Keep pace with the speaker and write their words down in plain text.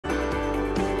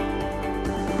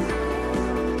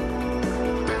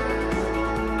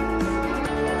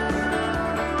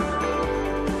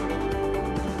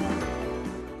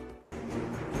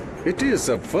It is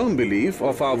a firm belief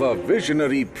of our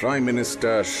visionary Prime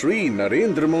Minister Shri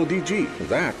Narendra Modi ji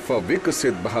that for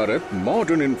Vikasit Bharat,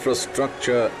 modern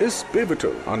infrastructure is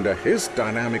pivotal. Under his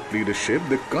dynamic leadership,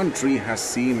 the country has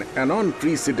seen an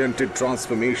unprecedented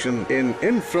transformation in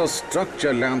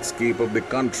infrastructure landscape of the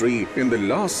country in the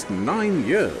last 9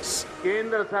 years.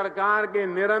 केंद्र सरकार के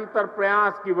निरंतर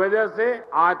प्रयास की वजह से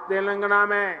आज तेलंगाना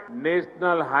में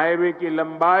नेशनल हाईवे की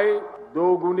लंबाई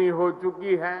दोगुनी हो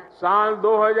चुकी है। साल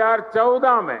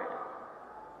 2014 में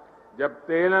जब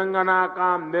तेलंगाना का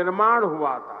निर्माण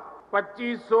हुआ था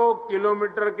 2500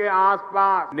 किलोमीटर के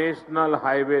आसपास नेशनल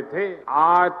हाईवे थे।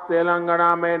 आज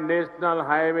तेलंगाना में नेशनल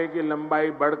हाईवे की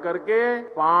लंबाई बढ़कर के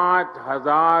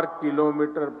 5000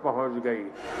 किलोमीटर पहुंच गई।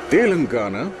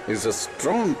 Telangana is a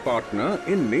strong partner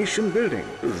in nation building.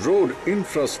 Road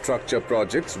infrastructure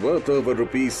projects worth over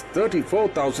rupees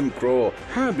 34,000 crore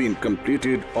have been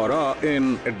completed or are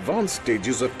in advanced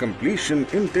stages of completion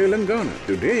in Telangana.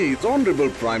 Today's Honorable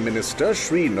Prime Minister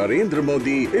Shri Narendra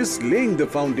Modi is laying the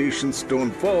foundation stone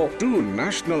for two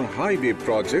national highway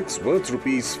projects worth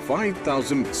rupees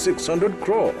 5,600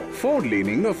 crore.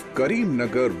 Four-laning of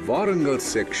Karimnagar Warangal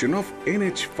section of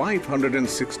NH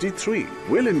 563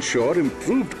 will ensure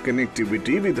improved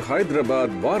connectivity with Hyderabad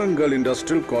Warangal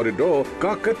Industrial Corridor,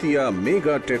 Kakatiya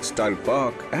Mega Textile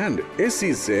Park and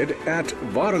SEZ at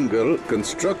Warangal.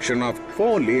 Construction of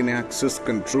four-lane access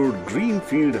controlled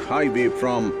greenfield highway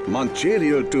from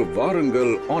Mancherial to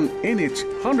Warangal on NH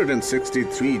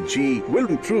 163G will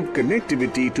improve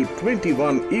connectivity to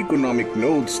 21 economic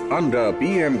nodes under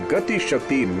PM Gati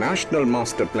Shakti National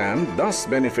Master Plan, thus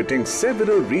benefiting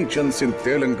several regions in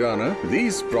Telangana.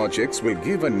 These projects will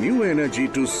give a new energy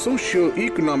to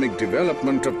socio-economic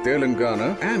development of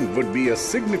Telangana and would be a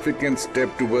significant step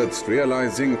towards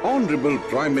realizing Honorable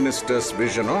Prime Minister's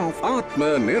vision of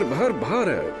Atma Nirbhar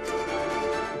Bharat.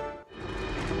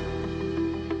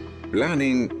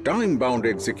 Planning, time-bound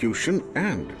execution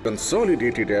and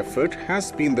consolidated effort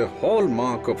has been the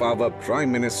hallmark of our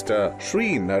Prime Minister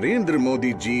Shri Narendra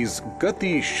Modi ji's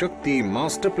Gati Shakti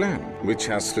Master Plan, which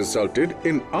has resulted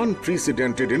in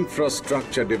unprecedented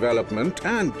infrastructure development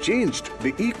and changed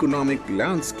the economic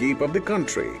landscape of the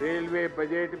country. Railway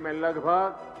budget में लगभग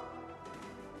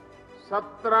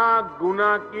 17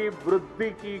 गुना की वृद्धि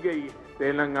की गई है।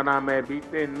 तेलंगाना में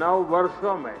बीते 9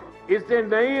 वर्षों में इससे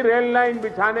नई रेल लाइन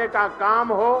बिछाने का काम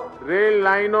हो, रेल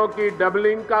लाइनों की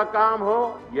डबलिंग का काम हो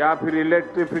या फिर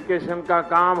इलेक्ट्रिफिकेशन का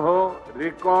काम हो,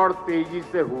 रिकॉर्ड तेजी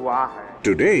से हुआ है।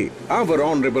 Today, our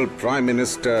Honorable Prime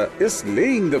Minister is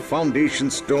laying the foundation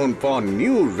stone for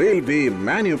new railway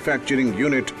manufacturing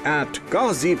unit at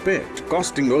Kazipet,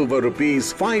 costing over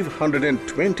rupees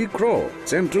 520 crore.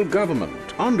 Central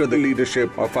government, under the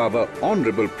leadership of our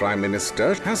Honorable Prime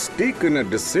Minister, has taken a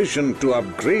decision to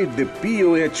upgrade the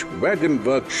POH wagon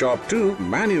workshop to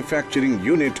manufacturing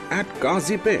unit at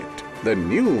Kazipet. The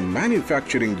new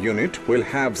manufacturing unit will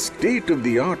have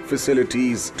state-of-the-art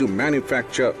facilities to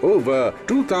manufacture over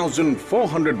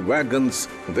 2,400 wagons.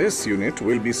 This unit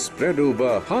will be spread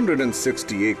over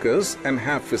 160 acres and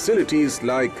have facilities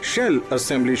like shell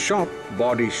assembly shop,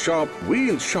 body shop,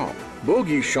 wheel shop,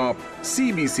 bogie shop,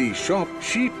 CBC shop,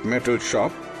 sheet metal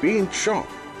shop, paint shop,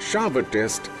 shower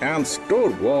test and store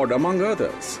ward among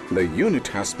others. The unit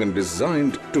has been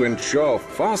designed to ensure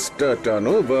faster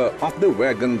turnover of the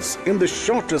wagons in the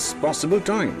shortest possible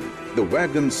time. The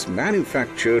wagons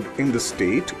manufactured in the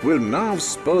state will now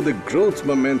spur the growth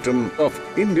momentum of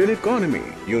Indian economy.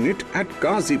 Unit at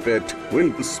Kazipet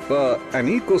will spur an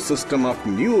ecosystem of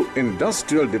new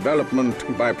industrial development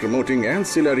by promoting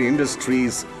ancillary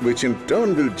industries, which in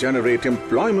turn will generate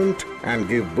employment and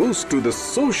give boost to the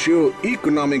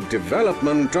socio-economic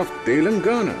development of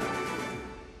Telangana.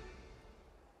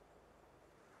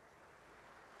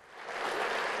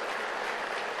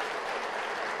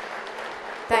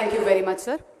 Thank you very much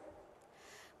sir.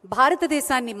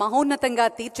 భారతదేశాన్ని మహోన్నతంగా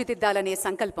తీర్చిదిద్దాలనే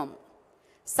సంకల్పం,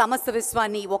 సమస్త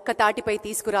విశ్వాన్ని ఒక్క తాటిపై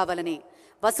తీసుకురావాలనే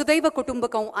వసుదైవ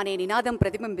కుటుంబకం అనే నినాదం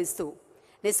ప్రతిబింబిస్తూ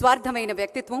నిస్వార్థమైన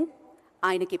వ్యక్తిత్వం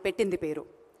ఆయనకి పెట్టింది పేరు.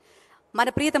 మన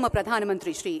ప్రియతమ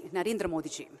ప్రధానమంత్రి శ్రీ నరేంద్ర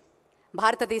మోదీజీ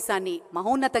భారతదేశాన్ని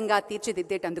మహోన్నతంగా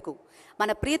తీర్చిదిద్దేటందుకు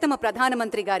మన ప్రియతమ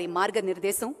ప్రధానమంత్రి గారి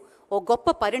మార్గనిర్దేశం ఓ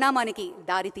గొప్ప పరిణామానికి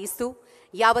దారి తీస్తూ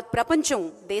యావత్ ప్రపంచం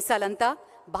దేశాలంతా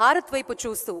భారత్ వైపు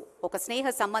చూస్తూ ఒక స్నేహ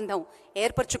సంబంధం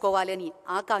ఏర్పరచుకోవాలని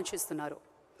ఆకాంక్షిస్తున్నారు.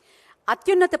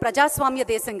 అత్యున్నత ప్రజాస్వామ్య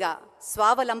దేశంగా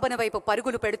స్వావలంబన వైపు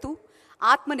పరుగులు పెడుతూ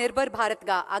ఆత్మనిర్భర్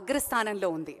భారత్గా అగ్రస్థానంలో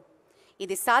ఉంది.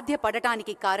 ఇది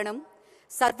సాధ్యపడటానికి కారణం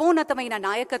సర్వోన్నతమైన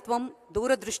నాయకత్వం,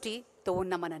 దూరదృష్టితో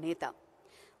ఉన్న మన నేత.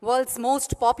 వరల్డ్స్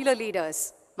మోస్ట్ పాపులర్ లీడర్స్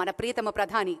మన ప్రియతమ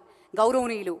ప్రధాని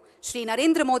గౌరవనీయులు శ్రీ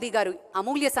నరేంద్ర మోదీ గారు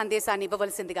అమూల్య సందేశాన్ని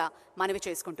ఇవ్వవలసిందిగా మనవి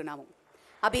చేసుకుంటున్నాము.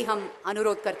 अभी हम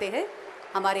अनुरोध करते हैं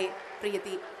हमारे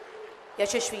प्रियति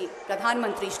यशस्वी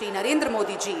प्रधानमंत्री श्री नरेंद्र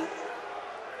मोदी जी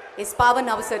इस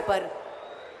पावन अवसर पर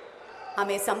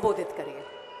हमें संबोधित करें.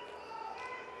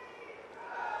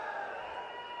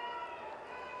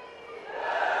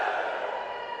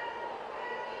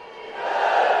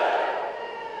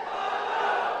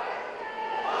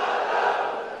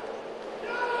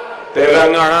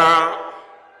 तेलंगाना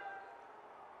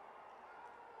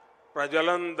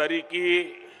ప్రజలందరికీ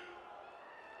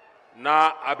నా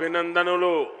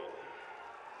అభినందనలు.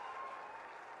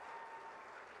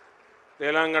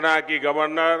 तेलंगाना की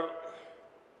गवर्नर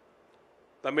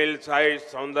तमिलसाई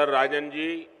सौंदरराजन जी,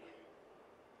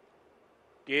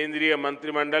 केंद्रीय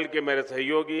मंत्रिमंडल के मेरे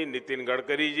सहयोगी नितिन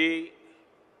गडकरी जी,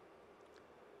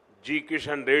 जी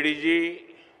किशन रेड्डी जी,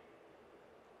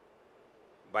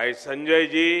 भाई संजय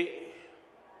जी,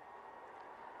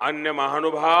 अन्य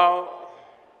महानुभाव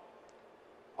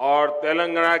और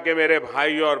तेलंगाना के मेरे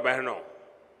भाइयों और बहनों,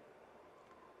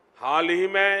 हाल ही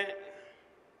में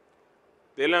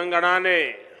तेलंगाना ने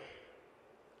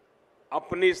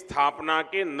अपनी स्थापना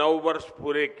के 9 वर्ष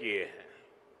पूरे किए हैं.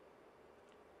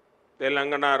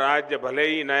 तेलंगाना राज्य भले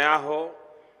ही नया हो,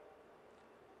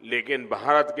 लेकिन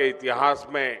भारत के इतिहास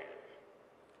में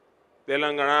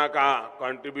तेलंगाना का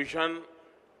कंट्रीब्यूशन,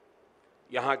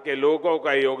 यहाँ के लोगों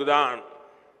का योगदान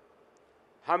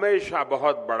हमेशा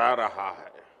बहुत बड़ा रहा है.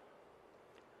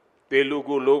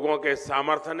 तेलुगु लोगों के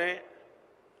सामर्थ्य ने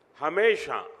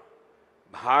हमेशा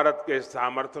भारत के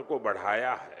सामर्थ्य को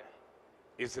बढ़ाया है.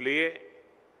 इसलिए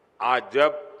आज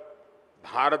जब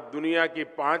भारत दुनिया की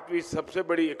 5वीं सबसे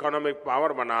बड़ी इकोनॉमिक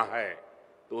पावर बना है,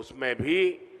 तो उसमें भी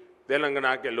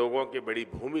तेलंगाना के लोगों की बड़ी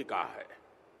भूमिका है.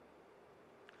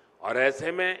 और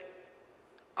ऐसे में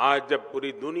आज जब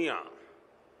पूरी दुनिया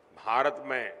भारत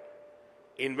में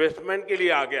इन्वेस्टमेंट के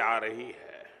लिए आगे आ रही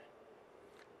है,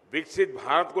 विकसित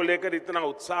भारत को लेकर इतना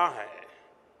उत्साह है,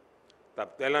 तब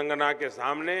तेलंगाना के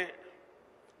सामने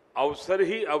अवसर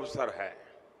ही अवसर है.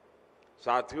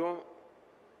 साथियों,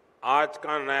 आज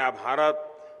का नया भारत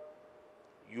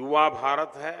युवा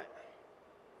भारत है,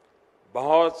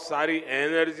 बहुत सारी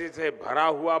एनर्जी से भरा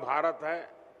हुआ भारत है.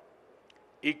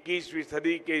 21वीं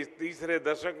सदी के इस तीसरे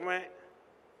दशक में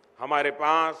हमारे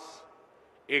पास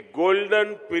एक गोल्डन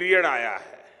पीरियड आया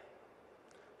है.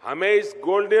 हमें इस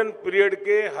गोल्डन पीरियड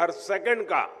के हर सेकंड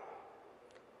का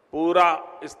पूरा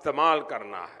इस्तेमाल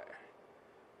करना है.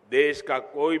 देश का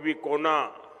कोई भी कोना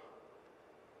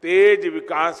तेज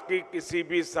विकास की किसी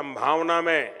भी संभावना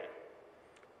में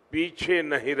पीछे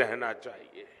नहीं रहना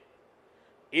चाहिए.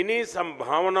 इन्हीं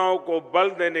संभावनाओं को बल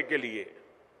देने के लिए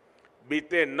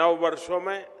बीते 9 वर्षों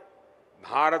में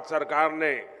भारत सरकार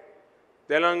ने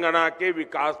तेलंगाना के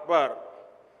विकास पर,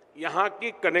 यहाँ की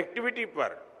कनेक्टिविटी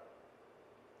पर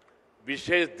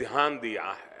विशेष ध्यान दिया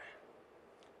है.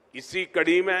 इसी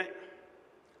कड़ी में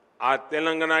आज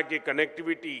तेलंगाना की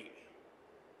कनेक्टिविटी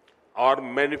और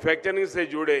मैन्युफैक्चरिंग से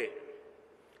जुड़े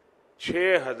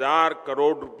 6,000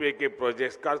 करोड़ रुपए के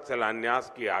प्रोजेक्ट्स का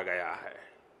शिलान्यास किया गया है.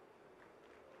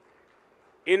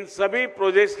 इन सभी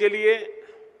प्रोजेक्ट्स के लिए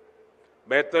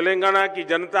मैं तेलंगाना की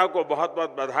जनता को बहुत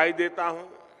बहुत बधाई देता हूं.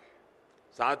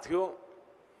 साथियों,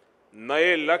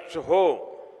 नए लक्ष्य हो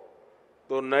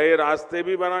तो नए रास्ते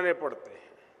भी बनाने पड़ते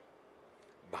हैं.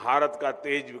 भारत का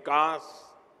तेज विकास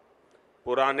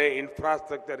पुराने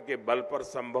इंफ्रास्ट्रक्चर के बल पर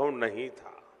संभव नहीं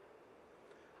था.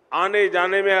 आने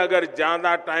जाने में अगर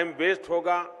ज्यादा टाइम वेस्ट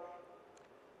होगा,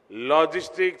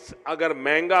 लॉजिस्टिक्स अगर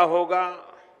महंगा होगा,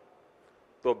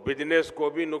 तो बिजनेस को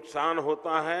भी नुकसान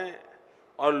होता है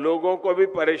और लोगों को भी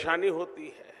परेशानी होती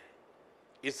है.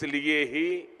 इसलिए ही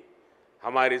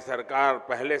हमारी सरकार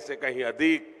पहले से कहीं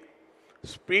अधिक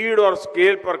स्पीड और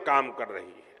स्केल पर काम कर रही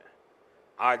है.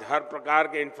 आज हर प्रकार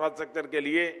के इंफ्रास्ट्रक्चर के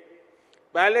लिए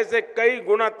पहले से कई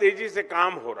गुना तेजी से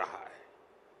काम हो रहा है.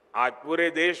 आज पूरे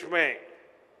देश में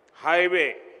highway,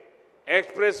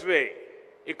 expressway,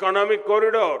 economic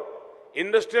corridor,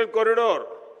 industrial corridor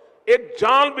एक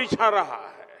जाल बिछा रहा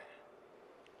है.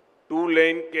 2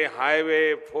 लेन के हाईवे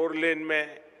 4 लेन में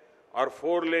और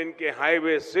 4 लेन के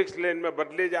हाईवे 6 लेन में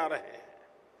बदले जा रहे हैं.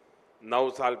 9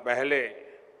 साल पहले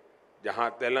जहां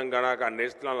तेलंगाना का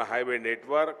नेशनल हाईवे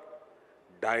नेटवर्क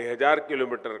 2,500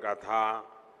 किलोमीटर का था,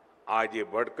 आज ये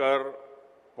बढ़कर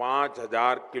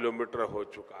 5,000 किलोमीटर हो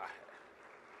चुका है.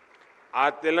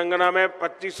 आज तेलंगाना में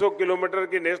 2500 किलोमीटर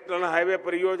की नेशनल हाईवे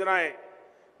परियोजनाएं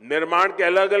निर्माण के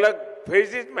अलग अलग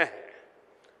फेजेज में है.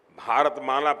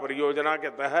 भारतमाला परियोजना के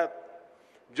तहत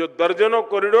जो दर्जनों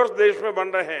कॉरिडोर्स देश में बन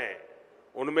रहे हैं,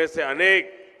 उनमें से अनेक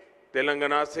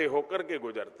तेलंगाना से होकर के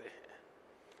गुजरते हैं.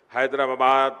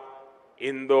 हैदराबाद,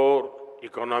 इंदौर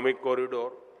इकोनॉमिक कॉरिडोर,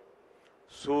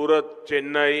 सूरत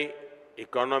Chennai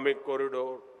economic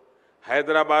corridor,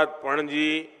 Hyderabad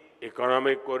Panaji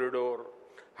economic corridor,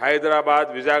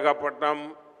 Hyderabad Visakhapatnam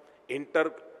inter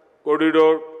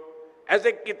corridor,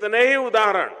 ऐसे कितने ही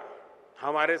उदाहरण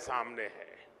हमारे सामने हैं।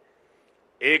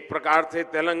 एक प्रकार से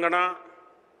तेलंगाना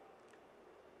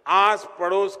आस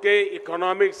पड़ोस के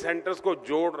इकोनॉमिक सेंटर्स को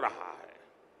जोड़ रहा है,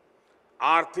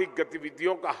 आर्थिक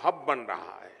गतिविधियों का हब बन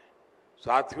रहा है।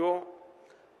 साथियों,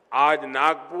 आज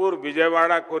नागपुर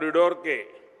विजयवाड़ा कॉरिडोर के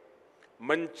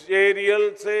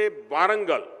मंचेरियल से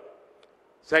वारंगल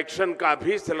सेक्शन का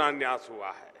भी शिलान्यास हुआ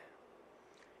है।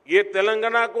 ये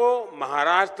तेलंगाना को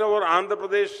महाराष्ट्र और आंध्र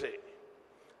प्रदेश से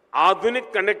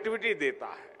आधुनिक कनेक्टिविटी देता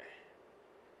है।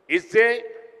 इससे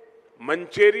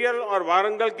मंचेरियल और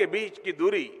वारंगल के बीच की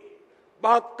दूरी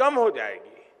बहुत कम हो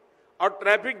जाएगी और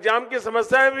ट्रैफिक जाम की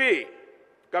समस्या भी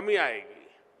कमी आएगी।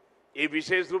 ये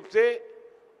विशेष रूप से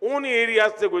उन एरिया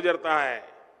से गुजरता है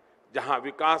जहां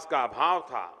विकास का अभाव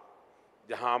था,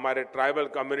 जहां हमारे ट्राइबल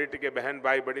कम्युनिटी के बहन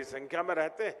भाई बड़ी संख्या में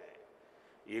रहते हैं।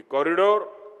 ये कॉरिडोर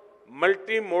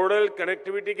मल्टी मॉडल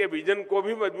कनेक्टिविटी के विजन को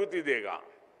भी मजबूती देगा।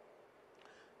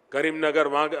 करीमनगर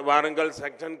वारंगल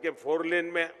सेक्शन के 4 लेन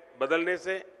में बदलने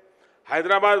से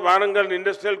Hyderabad Warangal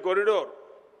industrial corridor,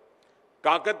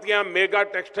 Kakatiya mega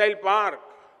textile park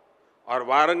और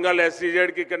वारंगल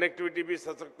एसईजेड की कनेक्टिविटी भी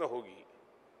सशक्त होगी।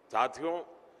 साथियों,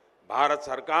 भारत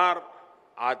सरकार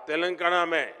आज तेलंगाना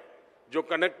में जो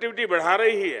कनेक्टिविटी बढ़ा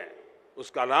रही है,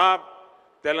 उसका लाभ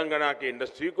तेलंगाना की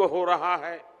इंडस्ट्री को हो रहा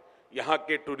है, यहाँ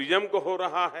के टूरिज्म को हो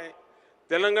रहा है।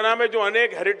 तेलंगाना में जो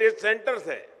अनेक हेरिटेज सेंटर्स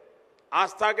है,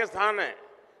 आस्था के स्थान है,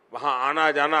 वहाँ आना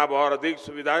जाना अब और अधिक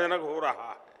सुविधाजनक हो रहा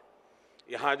है।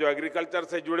 यहाँ जो एग्रीकल्चर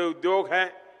से जुड़े उद्योग हैं,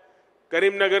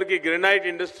 करीमनगर की ग्रेनाइट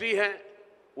इंडस्ट्री है,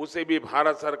 उसे भी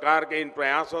भारत सरकार के इन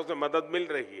प्रयासों से मदद मिल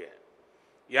रही है।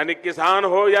 यानी किसान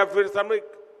हो या फिर श्रमिक,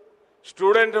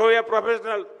 स्टूडेंट हो या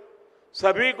प्रोफेशनल,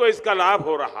 सभी को इसका लाभ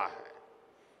हो रहा है।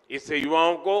 इससे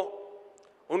युवाओं को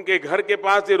उनके घर के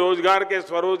पास ही रोजगार के,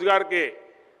 स्वरोजगार के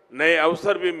नए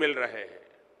अवसर भी मिल रहे हैं।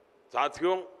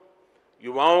 साथियों,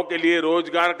 युवाओं के लिए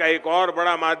रोजगार का एक और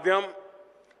बड़ा माध्यम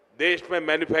देश में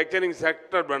मैन्युफैक्चरिंग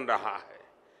सेक्टर बन रहा है।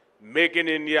 मेक इन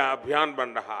इंडिया अभियान बन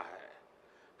रहा है।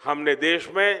 हमने देश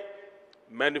में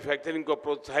मैन्युफैक्चरिंग को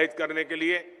प्रोत्साहित करने के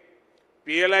लिए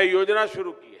पीएलआई योजना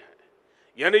शुरू की है।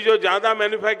 यानी जो ज्यादा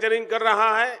मैन्युफैक्चरिंग कर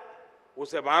रहा है,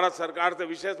 उसे भारत सरकार से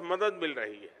विशेष मदद मिल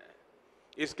रही है।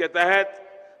 इसके तहत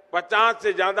 50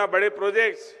 से ज्यादा बड़े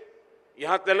प्रोजेक्ट्स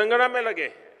यहां तेलंगाना में लगे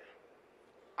हैं।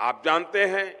 आप जानते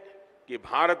हैं कि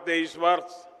भारत ने इस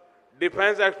वर्ष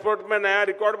डिफेंस एक्सपोर्ट में नया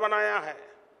रिकॉर्ड बनाया है।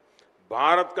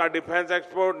 भारत का डिफेंस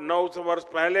एक्सपोर्ट 9 वर्ष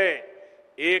पहले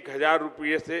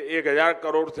 1000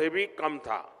 करोड़ से भी कम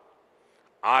था।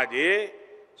 आज ये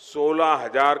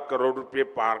 16,000 करोड़ रुपए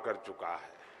पार कर चुका है।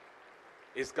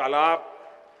 इसका लाभ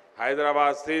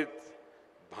हैदराबाद स्थित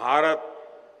भारत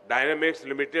डायनेमिक्स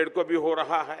लिमिटेड को भी हो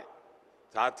रहा है।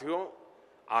 साथियों,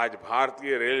 आज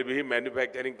भारतीय रेल भी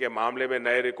मैन्युफैक्चरिंग के मामले में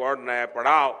नए रिकॉर्ड, नया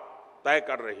पड़ाव तय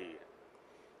कर रही है।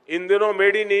 इन दिनों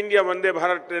made in India Vande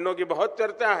Bharat ट्रेनों की बहुत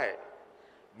चर्चा है।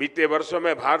 बीते वर्षों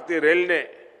में भारतीय रेल ने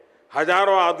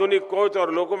हजारों आधुनिक कोच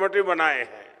और लोकोमोटिव बनाए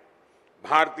हैं।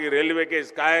 भारतीय रेलवे के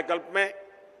इस कायाकल्प में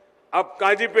अब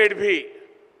काजीपेट भी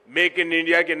मेक इन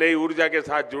इंडिया की नई ऊर्जा के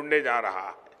साथ जुड़ने जा रहा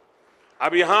है।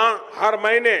 अब यहां हर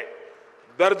महीने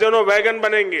दर्जनों वैगन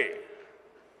बनेंगे।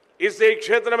 इससे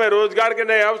क्षेत्र में रोजगार के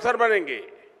नए अवसर बनेंगे।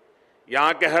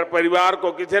 यहां के हर परिवार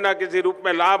को किसी न किसी रूप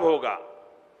में लाभ होगा।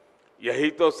 यही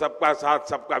तो सबका साथ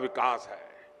सबका विकास है।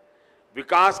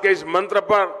 विकास के इस मंत्र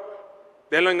पर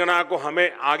तेलंगाना को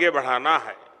हमें आगे बढ़ाना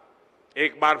है।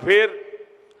 एक बार फिर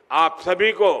आप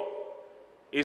सभी को